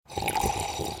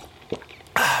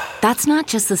That's not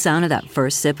just the sound of that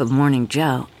first sip of Morning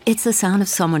Joe. It's the sound of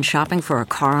someone shopping for a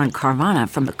car on Carvana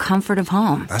from the comfort of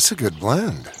home. That's a good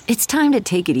blend. It's time to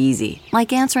take it easy,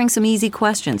 like answering some easy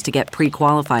questions to get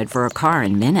pre-qualified for a car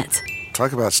in minutes.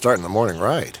 Talk about starting the morning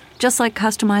right. Just like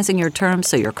customizing your terms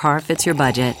so your car fits your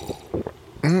budget.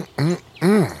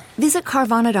 Visit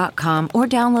Carvana.com or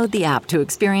download the app to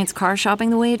experience car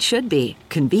shopping the way it should be.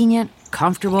 Convenient,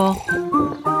 comfortable.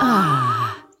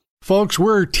 Folks,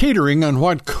 we're teetering on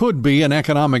what could be an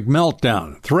economic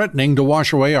meltdown, threatening to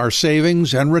wash away our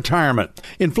savings and retirement.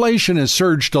 Inflation has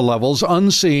surged to levels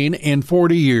unseen in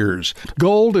 40 years.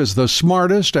 Gold is the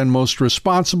smartest and most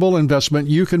responsible investment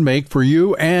you can make for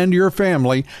you and your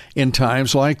family in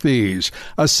times like these.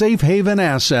 A safe haven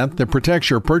asset that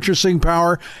protects your purchasing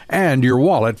power and your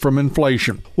wallet from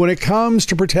inflation. When it comes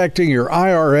to protecting your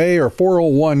IRA or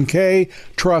 401k,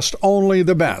 trust only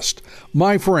the best.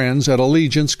 My friends at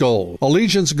Allegiance Gold.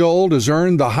 Allegiance Gold has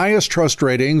earned the highest trust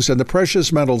ratings in the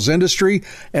precious metals industry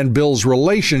and builds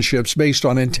relationships based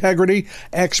on integrity,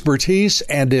 expertise,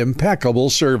 and impeccable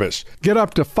service. Get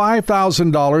up to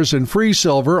 $5,000 in free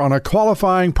silver on a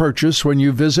qualifying purchase when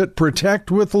you visit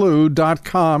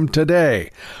protectwithlou.com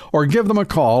today, or give them a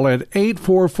call at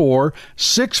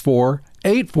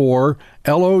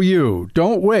 844-6484-LOU.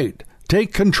 Don't wait.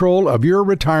 Take control of your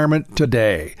retirement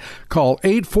today. Call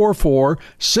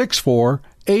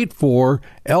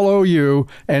 844-6484-LOU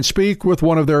and speak with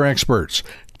one of their experts.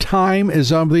 Time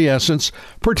is of the essence.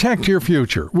 Protect your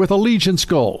future with Allegiance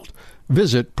Gold.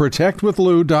 Visit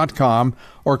protectwithlou.com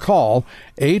or call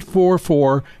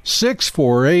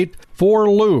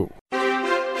 844-648-4LOU.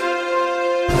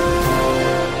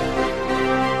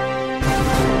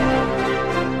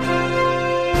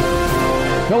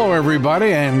 Hello,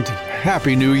 everybody, and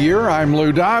Happy New Year. I'm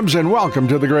Lou Dobbs, and welcome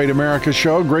to the Great America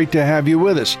Show. Great to have you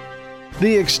with us.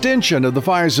 The extension of the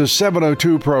FISA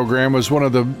 702 program was one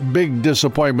of the big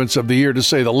disappointments of the year, to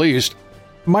say the least.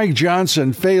 Mike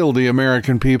Johnson failed the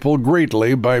American people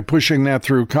greatly by pushing that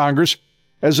through Congress.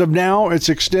 As of now, it's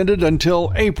extended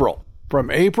until April. From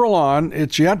April on,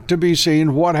 it's yet to be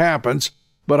seen what happens,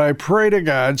 but I pray to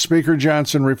God Speaker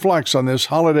Johnson reflects on this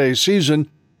holiday season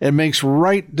and makes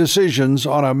right decisions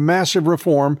on a massive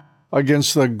reform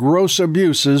against the gross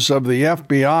abuses of the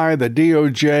FBI, the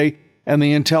DOJ, and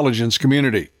the intelligence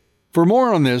community. For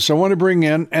more on this, I want to bring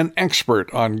in an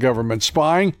expert on government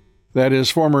spying. That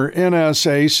is former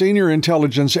NSA senior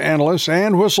intelligence analyst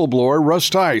and whistleblower Russ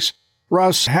Tice.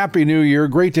 Russ, Happy New Year.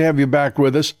 Great to have you back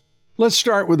with us. Let's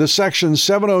start with the Section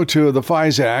 702 of the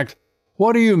FISA Act.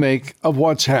 What do you make of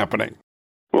what's happening?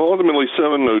 Well, ultimately,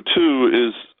 702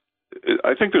 is,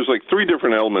 I think there's like three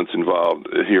different elements involved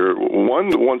here. One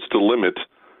wants to limit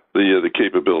the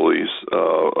capabilities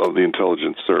of the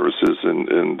intelligence services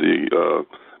and the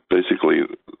basically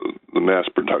the mass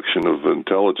production of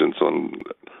intelligence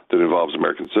that involves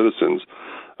American citizens.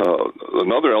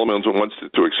 Another element wants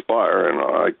to expire, and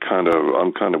I'm kind of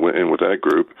in with that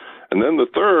group. And then the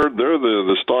third, they're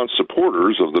the staunch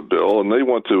supporters of the bill, and they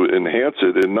want to enhance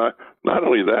it. And not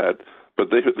only that, but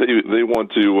they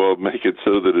want to make it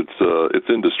so that it's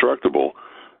indestructible.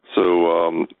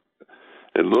 So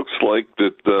it looks like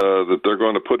that they're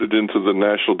going to put it into the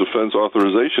National Defense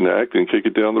Authorization Act and kick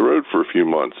it down the road for a few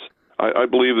months. I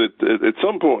believe that at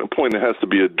some point it has to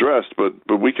be addressed, but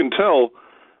we can tell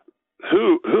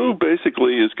who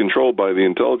basically is controlled by the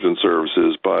intelligence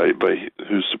services, by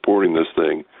who's supporting this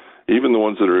thing, even the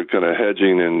ones that are kind of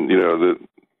hedging, and that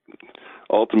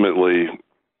ultimately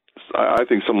I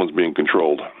think someone's being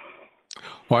controlled.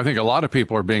 Well, I think a lot of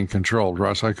people are being controlled,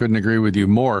 Russ. I couldn't agree with you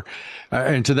more.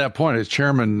 And to that point, as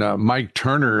Chairman Mike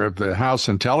Turner of the House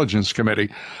Intelligence Committee,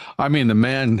 I mean, the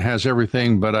man has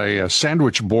everything but a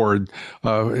sandwich board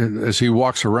as he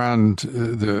walks around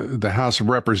the House of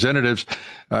Representatives,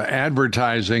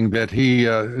 advertising that he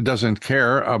doesn't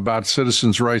care about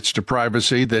citizens' rights to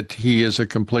privacy, that he is a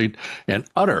complete and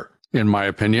utter, in my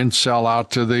opinion, sellout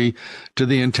to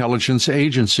the intelligence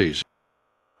agencies.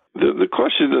 The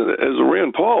question, as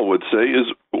Rand Paul would say, is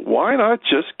why not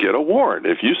just get a warrant?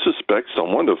 If you suspect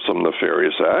someone of some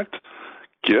nefarious act,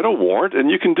 get a warrant, and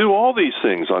you can do all these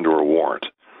things under a warrant,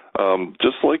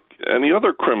 just like any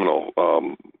other criminal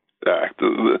act.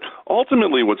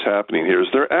 Ultimately, what's happening here is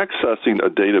they're accessing a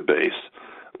database,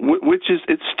 which is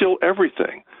it's still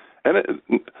everything, and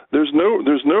there's no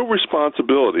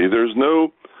responsibility. There's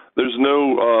no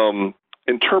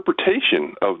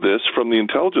interpretation of this from the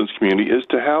intelligence community as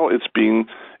to how it's being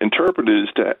interpreted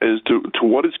as to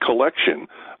what is collection,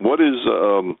 what is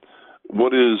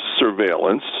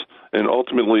surveillance, and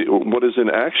ultimately what is in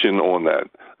action on that.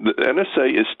 The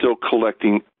NSA is still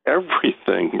collecting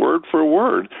everything word for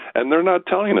word, and they're not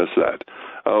telling us that.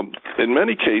 In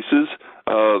many cases,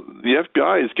 the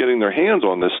FBI is getting their hands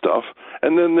on this stuff,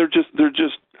 and then they're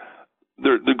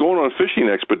going on fishing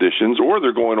expeditions, or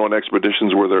they're going on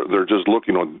expeditions where they're just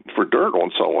looking for dirt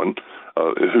on someone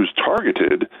who's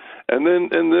targeted, and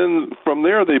then from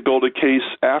there they build a case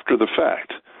after the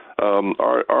fact.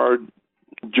 Our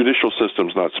judicial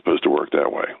system's not supposed to work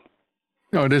that way.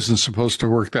 No, it isn't supposed to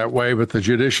work that way, but the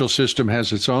judicial system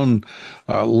has its own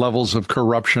levels of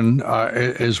corruption,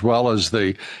 as well as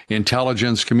the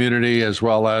intelligence community, as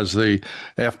well as the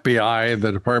FBI,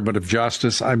 the Department of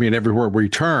Justice. I mean, everywhere we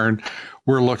turn,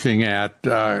 we're looking at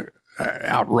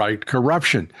outright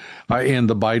corruption in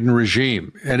the Biden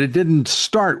regime. And it didn't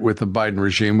start with the Biden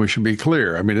regime, we should be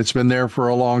clear. I mean, it's been there for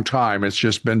a long time. It's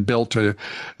just been built to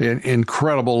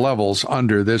incredible levels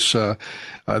under this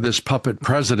this puppet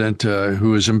president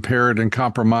who is impaired and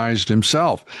compromised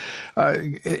himself.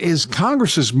 As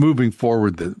Congress is moving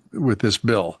forward with this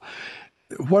bill,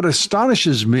 what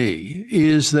astonishes me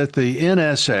is that the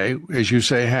NSA, as you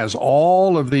say, has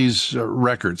all of these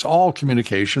records, all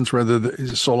communications,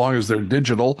 so long as they're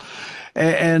digital.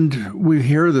 And we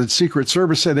hear the Secret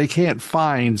Service say they can't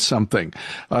find something.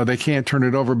 They can't turn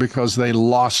it over because they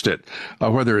lost it,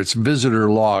 whether it's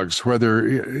visitor logs, whether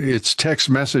it's text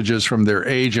messages from their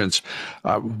agents,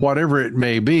 whatever it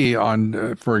may be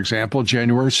on, for example,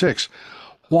 January 6th.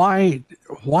 Why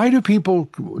do people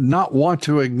not want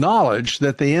to acknowledge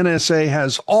that the NSA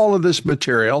has all of this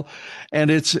material,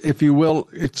 and it's, if you will,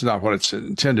 it's not what its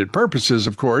intended purpose is,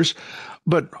 of course,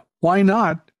 but why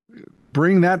not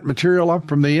bring that material up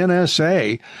from the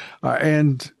NSA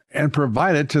and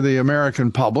provide it to the American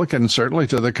public and certainly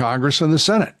to the Congress and the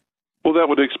Senate? Well, that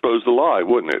would expose the lie,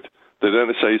 wouldn't it? The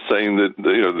NSA saying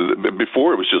that,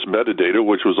 before it was just metadata,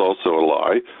 which was also a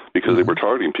lie because they were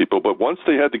targeting people. But once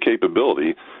they had the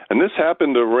capability, and this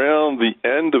happened around the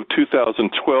end of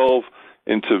 2012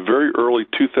 into very early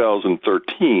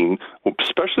 2013,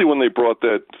 especially when they brought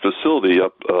that facility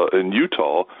up in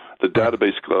Utah, the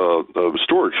database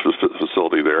storage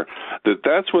facility there,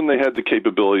 that's when they had the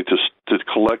capability to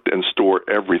collect and store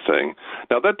everything.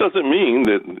 Now, that doesn't mean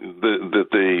that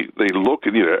they look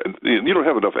at, you don't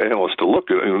have enough analysts to look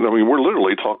at it. I mean, we're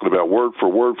literally talking about word for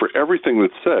word for everything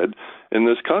that's said in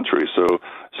this country. So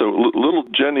little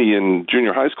Jenny in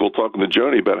junior high school talking to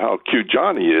Joni about how cute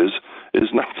Johnny is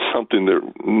not something that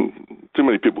too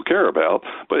many people care about,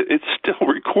 but it's still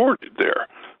recorded there.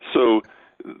 So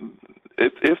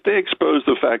if they expose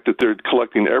the fact that they're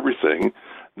collecting everything,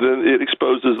 then it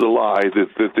exposes the lie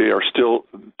that they are still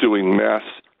doing mass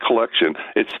collection.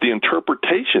 It's the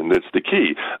interpretation that's the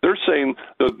key. They're saying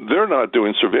that they're not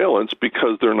doing surveillance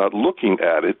because they're not looking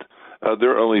at it.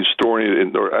 They're only storing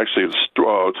it, or actually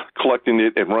collecting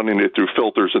it and running it through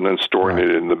filters and then storing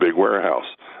it in the big warehouse.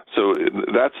 So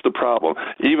that's the problem.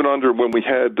 Even under when we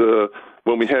had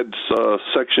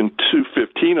Section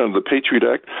 215 under the Patriot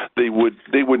Act, they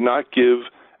would not give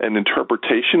an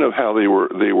interpretation of how they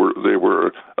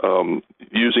were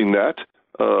using that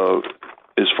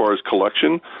as far as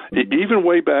collection. Even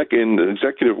way back in the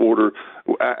executive order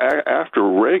after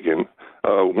Reagan,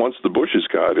 once the Bushes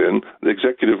got in, the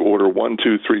executive order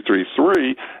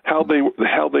 12333, how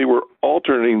they were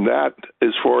alternating that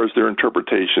as far as their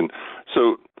interpretation.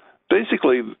 So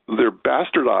basically, they're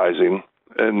bastardizing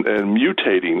and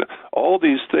mutating all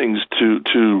these things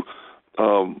to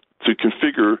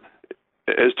configure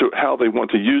as to how they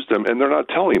want to use them, and they're not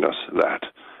telling us that.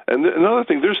 And another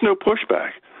thing, there's no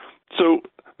pushback. So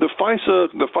the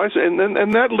FISA,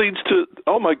 and that leads to,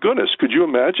 oh my goodness, could you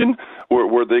imagine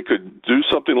where they could do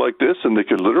something like this and they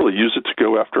could literally use it to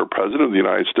go after a president of the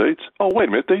United States? Oh, wait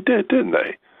a minute, they did, didn't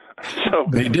they? So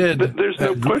they did. There's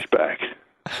no pushback.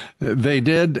 They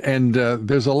did, and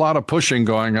there's a lot of pushing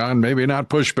going on, maybe not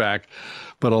pushback,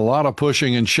 but a lot of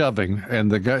pushing and shoving,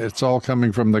 and it's all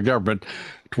coming from the government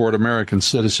toward American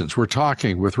citizens. We're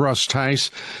talking with Russ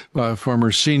Tice,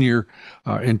 former senior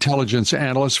intelligence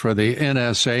analyst for the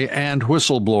NSA and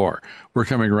whistleblower. We're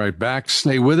coming right back.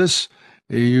 Stay with us.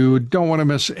 You don't want to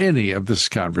miss any of this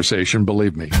conversation,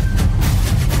 believe me.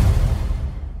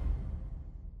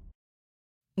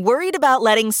 Worried about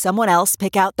letting someone else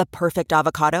pick out the perfect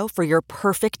avocado for your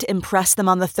perfect impress them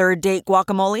on the third date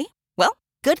guacamole? Well,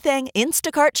 good thing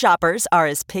Instacart shoppers are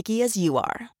as picky as you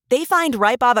are. They find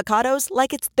ripe avocados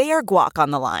like it's their guac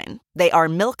on the line. They are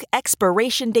milk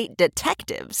expiration date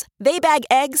detectives. They bag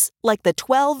eggs like the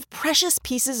 12 precious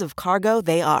pieces of cargo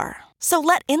they are. So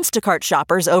let Instacart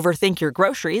shoppers overthink your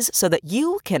groceries so that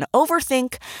you can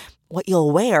overthink what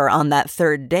you'll wear on that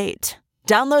third date.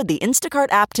 Download the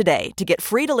Instacart app today to get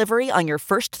free delivery on your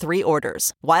first 3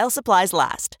 orders, while supplies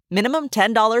last. Minimum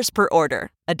 $10 per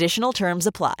order. Additional terms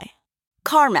apply.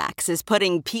 CarMax is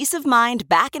putting peace of mind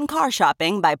back in car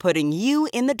shopping by putting you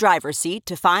in the driver's seat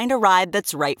to find a ride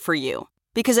that's right for you.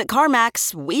 Because at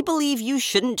CarMax, we believe you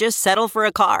shouldn't just settle for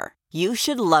a car. You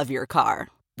should love your car.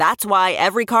 That's why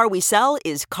every car we sell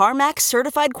is CarMax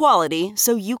certified quality,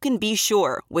 so you can be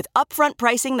sure with upfront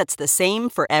pricing that's the same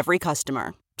for every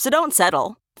customer. So don't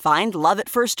settle. Find love at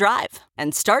first drive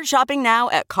and start shopping now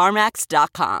at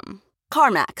CarMax.com.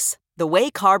 CarMax, the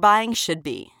way car buying should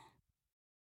be.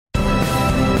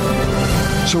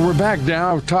 So we're back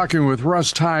now talking with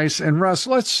Russ Tice. And Russ,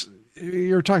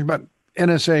 you're talking about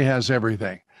NSA has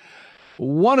everything.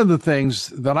 One of the things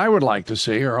that I would like to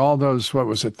see are all those,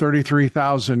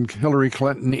 33,000 Hillary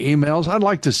Clinton emails. I'd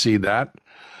like to see that.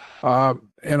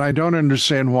 And I don't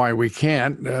understand why we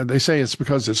can't. They say it's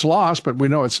because it's lost, but we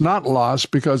know it's not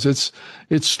lost because it's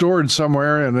stored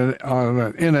somewhere on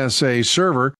an NSA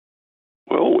server.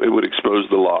 Well, it would expose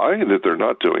the lie that they're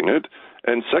not doing it.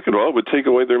 And second of all, it would take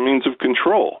away their means of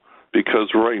control.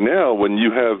 Because right now, when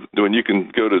you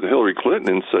can go to Hillary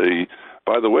Clinton and say,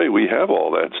 by the way, we have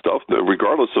all that stuff,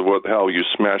 regardless of how you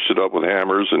smash it up with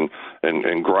hammers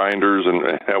and grinders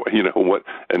and how,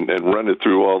 and run it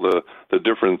through all the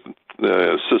different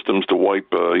systems to wipe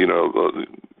the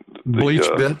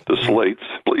slates,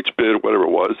 bleach bit, whatever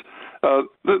it was.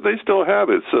 They still have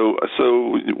it. So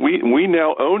we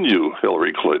now own you,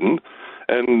 Hillary Clinton,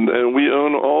 and we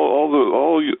own all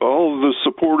the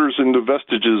supporters and the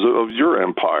vestiges of your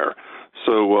empire.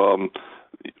 So.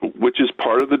 Which is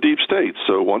part of the deep state.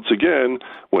 So once again,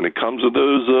 when it comes to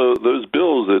those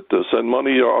bills that send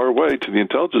money our way to the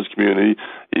intelligence community,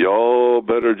 y'all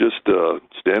better just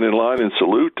stand in line and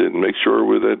salute and make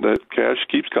sure that cash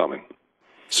keeps coming.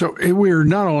 So we're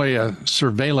not only a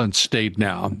surveillance state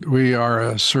now, we are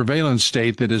a surveillance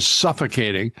state that is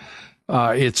suffocating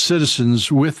its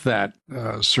citizens with that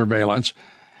surveillance.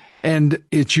 And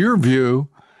it's your view,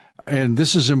 and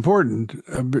this is important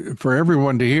for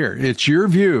everyone to hear, it's your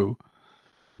view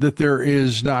that there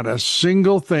is not a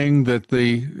single thing that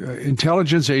the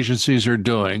intelligence agencies are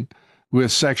doing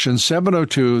with Section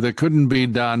 702 that couldn't be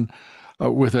done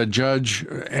with a judge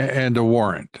and a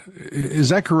warrant. Is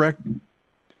that correct?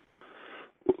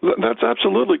 That's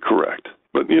absolutely correct.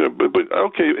 But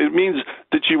okay, it means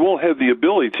that you won't have the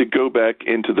ability to go back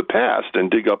into the past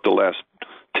and dig up the last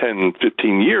 10,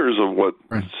 15 years of what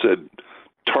said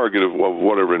target of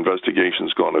whatever investigation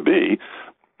is going to be.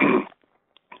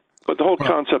 But the whole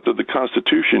concept of the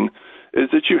Constitution is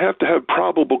that you have to have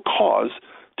probable cause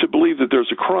to believe that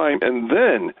there's a crime, and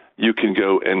then you can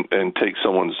go and take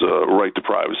someone's right to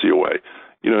privacy away.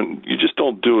 You just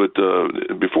don't do it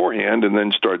beforehand and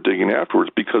then start digging afterwards,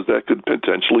 because that could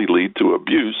potentially lead to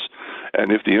abuse.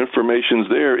 And if the information's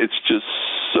there, it's just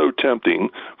so tempting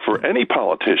for any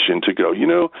politician to go,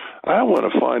 I want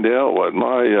to find out what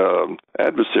my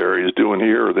adversary is doing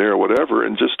here or there or whatever,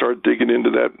 and just start digging into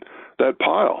that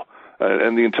pile.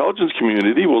 And the intelligence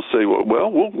community will say,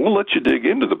 well, we'll let you dig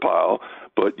into the pile,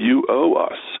 but you owe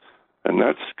us. And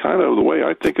that's kind of the way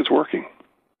I think it's working.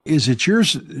 Is it your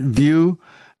view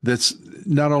that's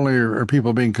not only are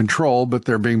people being controlled, but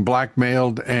they're being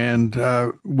blackmailed, and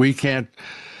we can't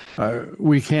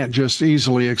just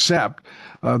easily accept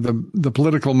the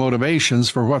political motivations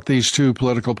for what these two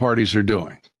political parties are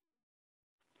doing?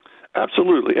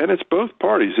 Absolutely, and it's both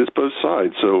parties, it's both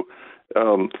sides. So,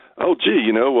 7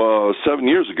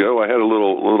 years ago, I had a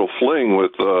little fling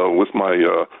with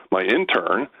my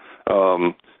intern.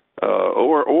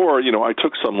 Or I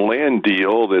took some land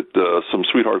deal some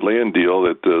sweetheart land deal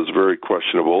that is very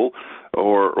questionable,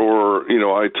 or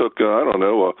I took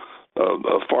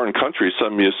a foreign country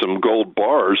sent me some gold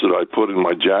bars that I put in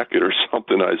my jacket or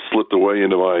something I slipped away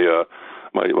into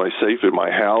my safe at my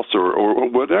house, or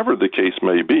whatever the case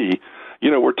may be.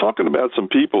 We're talking about some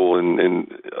people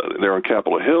there on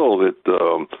Capitol Hill that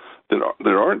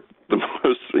aren't the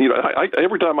most,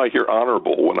 every time I hear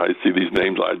honorable, when I see these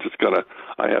names,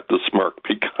 I have to smirk,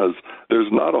 because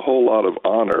there's not a whole lot of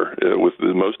honor with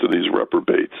most of these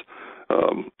reprobates.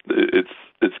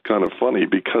 It's kind of funny,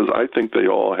 because I think they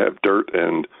all have dirt,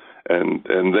 and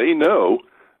they know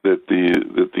that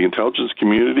the intelligence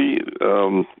community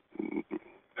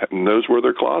knows where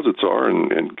their closets are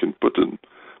and can put the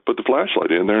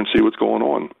flashlight in there and see what's going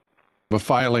on. The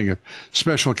filing of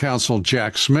Special Counsel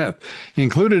Jack Smith.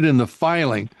 Included in the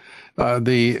filing,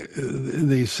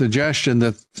 the suggestion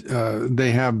that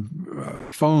they have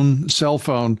cell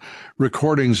phone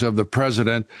recordings of the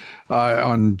president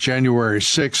on January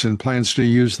 6th and plans to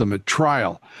use them at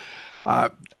trial.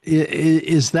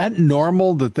 Is that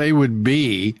normal that they would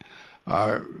be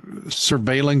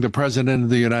surveilling the President of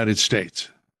the United States?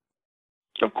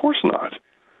 Of course not.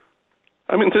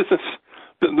 I mean, this is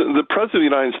the President of the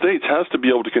United States has to be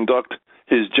able to conduct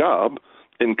his job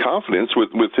in confidence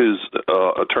with his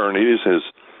attorneys,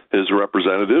 his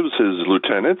representatives, his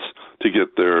lieutenants, to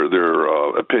get their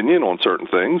opinion on certain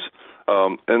things.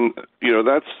 And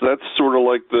that's sort of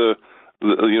like the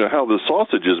how the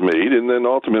sausage is made, and then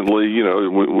ultimately,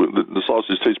 the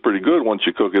sausage tastes pretty good once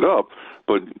you cook it up.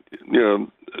 But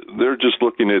they're just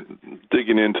looking at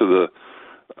digging into the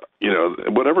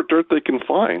whatever dirt they can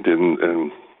find,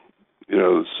 and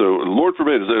so Lord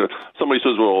forbid, somebody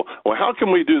says, well, how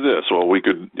can we do this? Well, we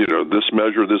could, this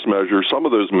measure. Some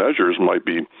of those measures might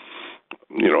be,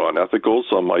 unethical.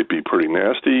 Some might be pretty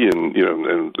nasty, and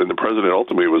the president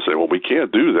ultimately would say, well, we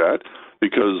can't do that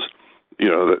because,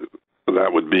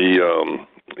 that would be,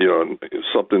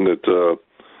 something that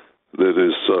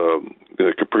is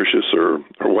capricious or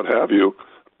what have you.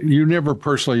 You never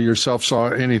personally yourself saw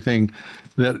anything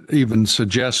that even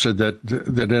suggested that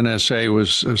NSA was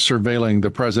surveilling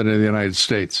the President of the United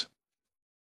States?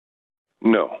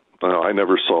 No, I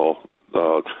never saw.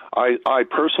 I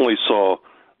personally saw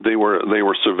they were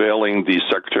surveilling the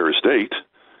Secretary of State,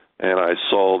 and I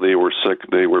saw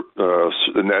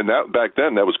and that back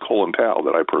then that was Colin Powell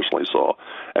that I personally saw,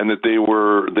 and that they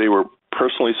were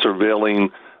personally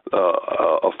surveilling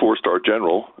a 4-star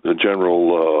general,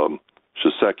 General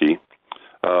Shisekki,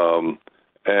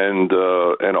 and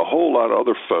a whole lot of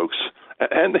other folks,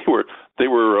 and they were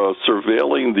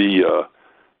surveilling the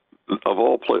of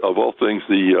all things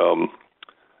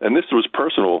and this was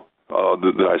personal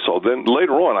that I saw. Then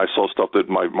later on, I saw stuff that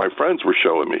my friends were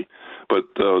showing me, but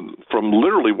from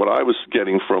literally what I was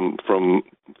getting from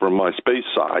my space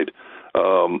side,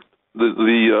 the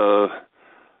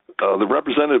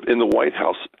representative in the White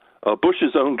House,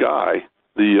 Bush's own guy,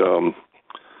 the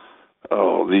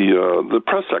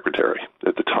press secretary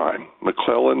at the time,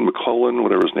 McClellan,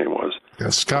 whatever his name was. Yeah,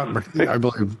 Scott, I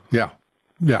believe. Yeah,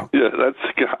 that's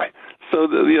the guy. So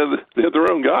they had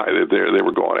their own guy that they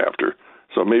were going after.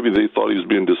 So maybe they thought he was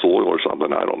being disloyal or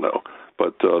something. I don't know.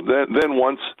 But then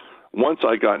once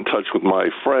I got in touch with my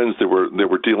friends, they were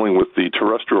dealing with the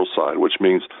terrestrial side, which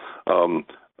means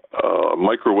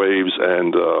microwaves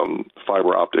and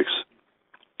fiber optics,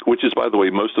 which is, by the way,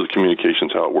 most of the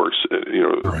communications how it works,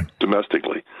 right,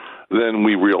 domestically. Then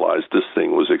we realized this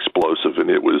thing was explosive, and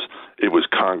it was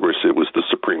Congress, it was the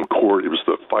Supreme Court, it was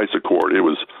the FISA court, it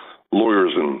was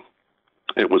lawyers, and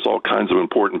it was all kinds of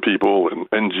important people and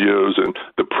NGOs and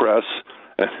the press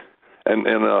and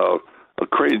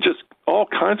just all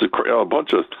kinds of a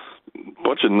bunch of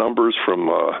numbers from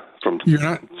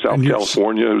South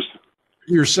California.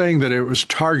 You're saying that it was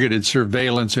targeted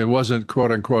surveillance. It wasn't,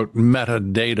 quote unquote,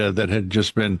 metadata that had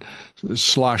just been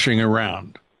sloshing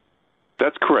around.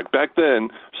 That's correct. Back then,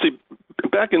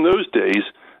 back in those days,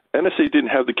 NSA didn't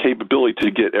have the capability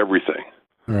to get everything.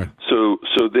 Right. So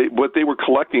they were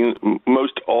collecting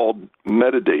most all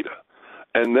metadata.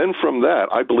 And then from that,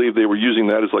 I believe they were using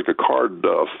that as like a card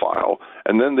file.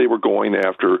 And then they were going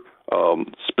after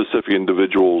specific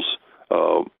individuals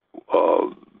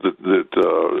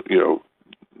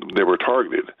they were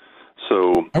targeted.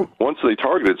 So once they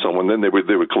targeted someone, then they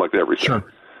would collect everything. Sure.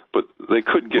 But they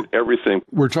couldn't get everything.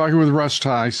 We're talking with Russ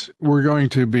Tice. We're going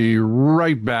to be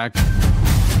right back.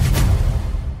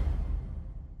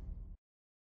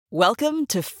 Welcome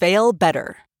to Fail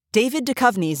Better, David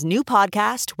Duchovny's new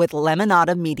podcast with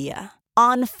Lemonada Media.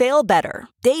 On Fail Better,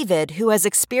 David, who has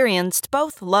experienced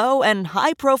both low and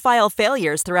high-profile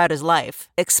failures throughout his life,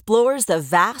 explores the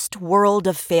vast world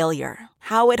of failure,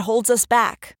 how it holds us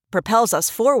back, propels us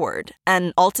forward,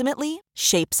 and ultimately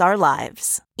shapes our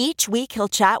lives. Each week, he'll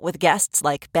chat with guests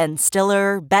like Ben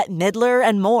Stiller, Bette Midler,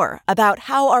 and more about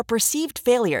how our perceived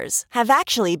failures have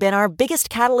actually been our biggest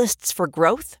catalysts for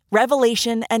growth,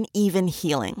 revelation, and even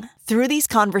healing. Through these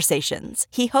conversations,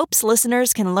 he hopes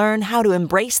listeners can learn how to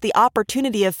embrace the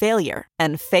opportunity of failure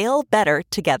and fail better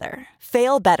together.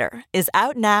 Fail Better is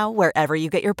out now wherever you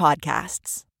get your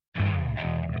podcasts.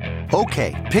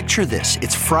 Okay, picture this.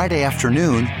 It's Friday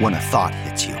afternoon when a thought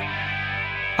hits you.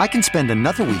 I can spend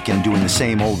another weekend doing the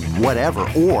same old whatever,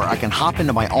 or I can hop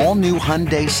into my all-new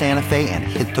Hyundai Santa Fe and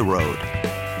hit the road.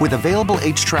 With available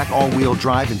H-Track all-wheel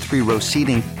drive and 3-row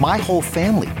seating, my whole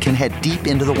family can head deep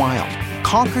into the wild.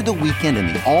 Conquer the weekend in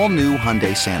the all-new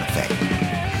Hyundai Santa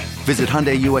Fe. Visit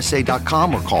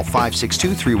HyundaiUSA.com or call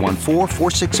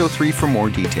 562-314-4603 for more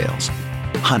details.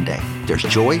 Hyundai, there's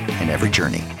joy in every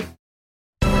journey.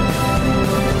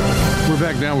 We're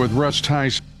back now with Russ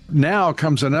Tice. Now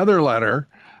comes another letter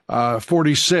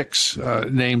 46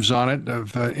 names on it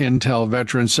of Intel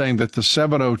veterans saying that the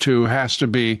 702 has to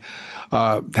be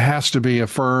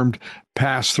affirmed,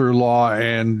 passed through law,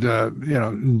 and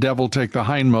devil take the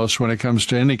hindmost when it comes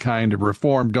to any kind of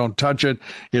reform. Don't touch it;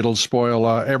 it'll spoil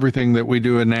everything that we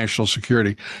do in national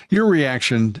security. Your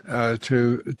reaction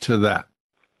to that?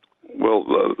 Well,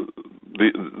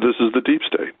 this is the deep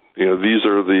state. These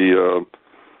are the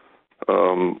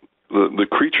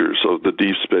creatures of the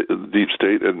deep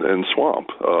state and swamp.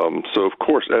 So of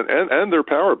course, and their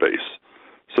power base.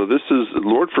 So this is,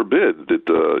 Lord forbid that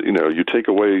you take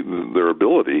away their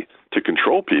ability to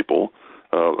control people.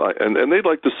 And they'd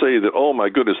like to say that, oh my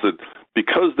goodness, that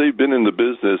because they've been in the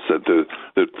business,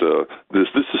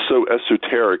 this is so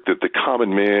esoteric that the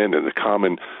common man and the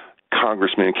common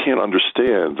congressman can't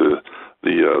understand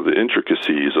the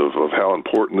intricacies of how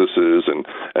important this is,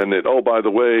 and that, oh, by the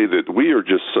way, that we are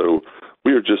just so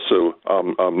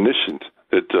omniscient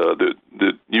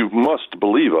that you must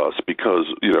believe us,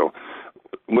 because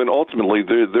when ultimately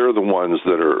they're the ones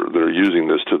that are using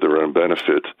this to their own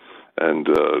benefit and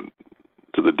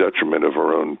to the detriment of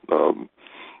our own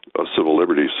civil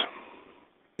liberties.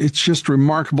 It's just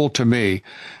remarkable to me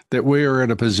that we are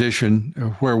in a position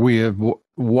where we have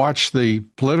watched the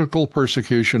political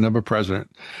persecution of a president.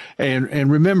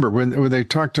 And remember, when they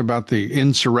talked about the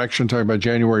insurrection, talking about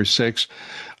January 6th,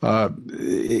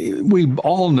 we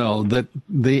all know that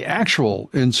the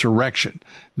actual insurrection,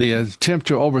 the attempt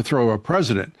to overthrow a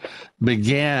president,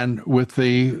 began with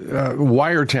the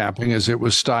wiretapping, as it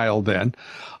was styled then,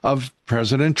 of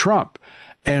President Trump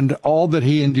and all that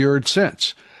he endured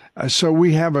since. So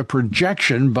we have a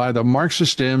projection by the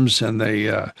Marxist Dems and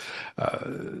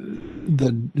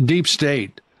the deep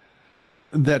state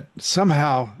that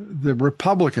somehow the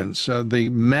Republicans, the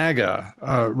MAGA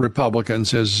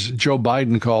Republicans, as Joe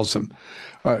Biden calls them,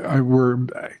 were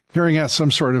carrying out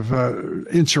some sort of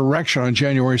insurrection on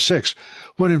January 6th,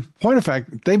 when in point of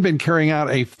fact, they've been carrying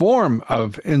out a form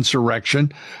of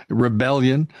insurrection,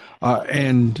 rebellion,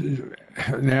 and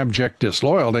abject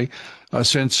disloyalty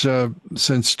since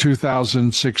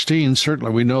 2016.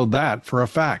 Certainly, we know that for a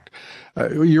fact.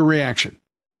 Your reaction?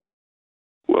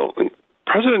 Well,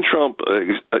 President Trump,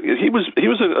 he was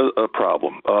a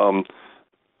problem.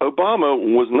 Obama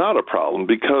was not a problem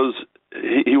because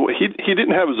he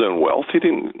didn't have his own wealth.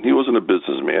 He wasn't a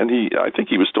businessman. I think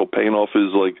he was still paying off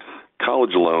his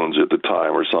college loans at the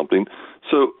time or something.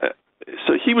 So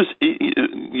he was.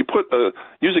 You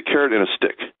use a carrot and a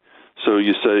stick. So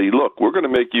you say, look, we're going to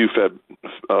make you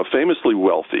famously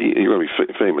wealthy, and you're going to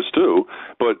be famous too.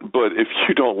 But if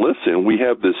you don't listen, we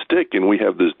have this stick and we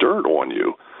have this dirt on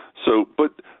you. So,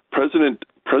 but President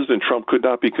Trump could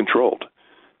not be controlled.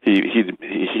 He's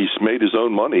made his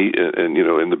own money, and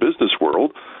in the business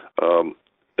world. Right.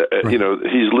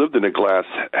 He's lived in a glass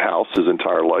house his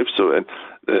entire life. So, and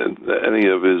any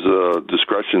of his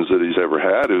discretions that he's ever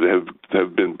had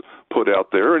have been put out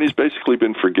there, and he's basically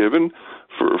been forgiven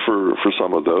for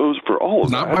some of those, for all of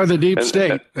that. Not by the deep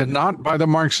state, and not by the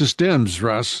Marxist Dems,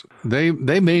 Russ. They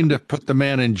mean to put the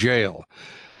man in jail.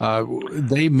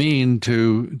 They mean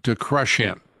to crush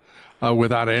him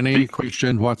without any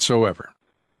question whatsoever.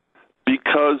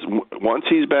 Because once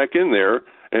he's back in there,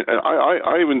 and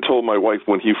I even told my wife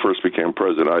when he first became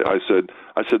president, I said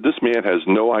this man has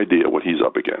no idea what he's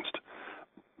up against,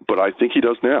 but I think he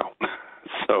does now.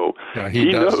 So yeah, he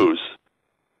knows.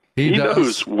 He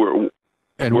knows where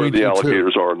the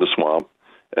alligators are in the swamp,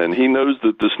 and he knows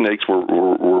that the snakes were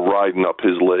riding up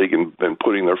his leg and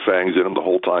putting their fangs in him the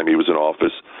whole time he was in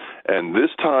office. And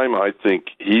this time, I think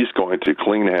he's going to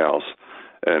clean house.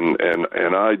 And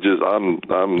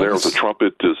I'm there with the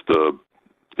trumpet, just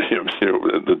cheering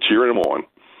him on.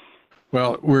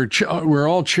 Well, we're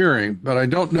all cheering, but I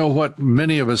don't know what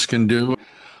many of us can do.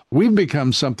 We've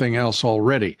become something else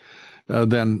already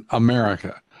than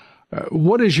America.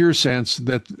 What is your sense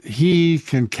that he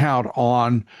can count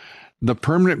on the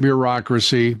permanent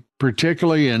bureaucracy,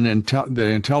 particularly in the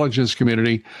intelligence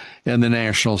community and the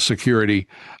national security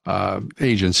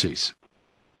agencies?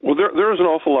 Well, there's an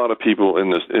awful lot of people at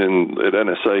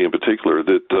NSA in particular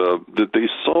that they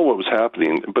saw what was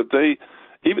happening, but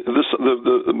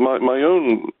my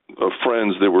own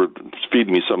friends that were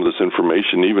feeding me some of this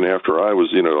information even after I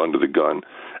was under the gun,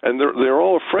 and they're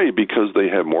all afraid because they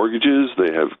have mortgages,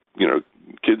 they have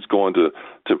kids going to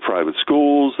private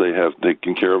schools, they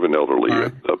taken care of an elderly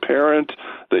a parent,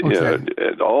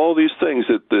 all these things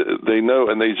that they know,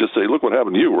 and they just say, look what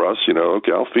happened to you, Russ.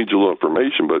 Okay, I'll feed you a little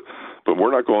information, but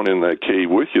we're not going in that cave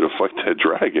with you to fight that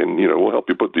dragon. We'll help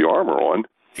you put the armor on.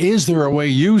 Is there a way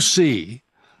you see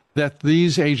that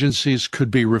these agencies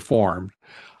could be reformed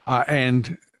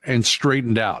and and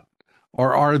straightened out?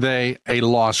 Or are they a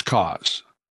lost cause?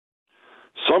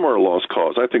 Some are a lost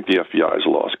cause. I think the FBI is a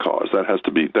lost cause. That has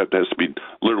to be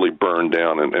literally burned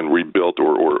down and rebuilt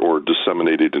or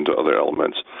disseminated into other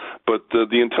elements. But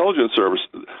the intelligence service,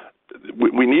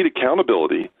 we need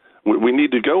accountability. We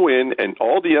need to go in, and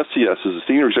all the SESs, the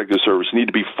senior executive service, need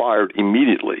to be fired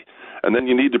immediately. And then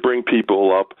you need to bring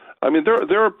people up. I mean,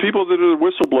 there are people that are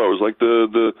whistleblowers, like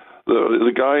the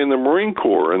guy in the Marine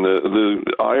Corps and the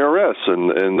IRS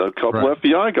and a couple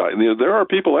FBI guys. There are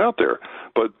people out there,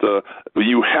 but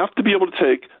you have to be able to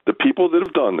take the people that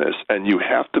have done this, and you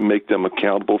have to make them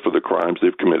accountable for the crimes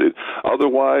they've committed.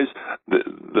 Otherwise,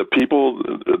 the people,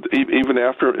 even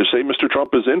after, say Mr.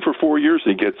 Trump is in for 4 years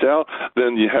and he gets out,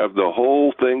 then you have the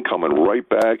whole thing coming right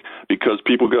back because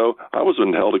people go, I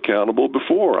wasn't held accountable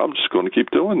before. I'm just going to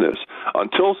keep doing this.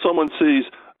 Until someone sees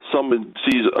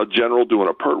a general doing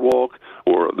a PERT walk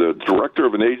or the director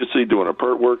of an agency doing a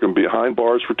PERT work and behind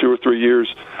bars for 2 or 3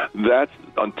 years,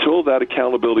 until that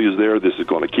accountability is there, this is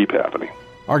going to keep happening.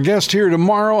 Our guest here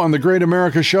tomorrow on The Great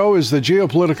America Show is the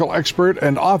geopolitical expert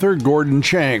and author Gordon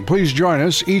Chang. Please join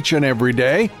us each and every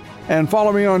day. And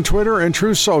follow me on Twitter and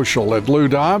Truth Social at Lou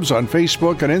Dobbs, on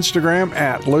Facebook and Instagram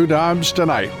at Lou Dobbs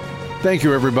Tonight. Thank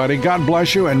you, everybody. God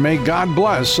bless you, and may God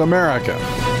bless America.